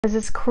Is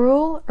this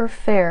cruel or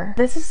fair?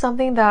 This is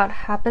something that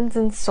happens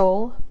in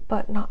Seoul,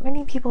 but not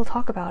many people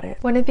talk about it.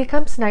 When it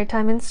becomes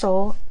nighttime in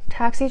Seoul,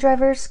 taxi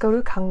drivers go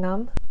to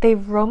Gangnam. They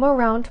roam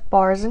around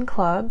bars and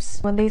clubs.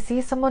 When they see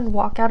someone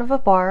walk out of a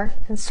bar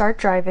and start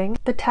driving,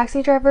 the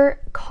taxi driver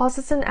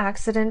causes an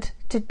accident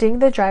to ding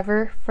the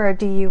driver for a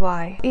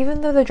DUI. Even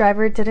though the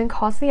driver didn't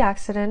cause the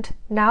accident,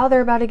 now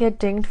they're about to get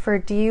dinged for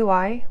a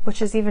DUI,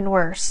 which is even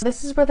worse.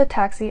 This is where the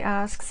taxi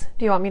asks,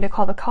 "Do you want me to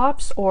call the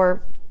cops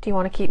or do you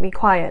want to keep me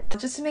quiet?"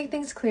 Just to make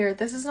things clear,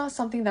 this is not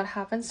something that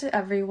happens to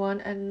everyone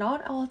and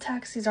not all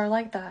taxis are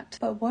like that.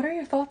 But what are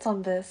your thoughts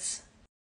on this?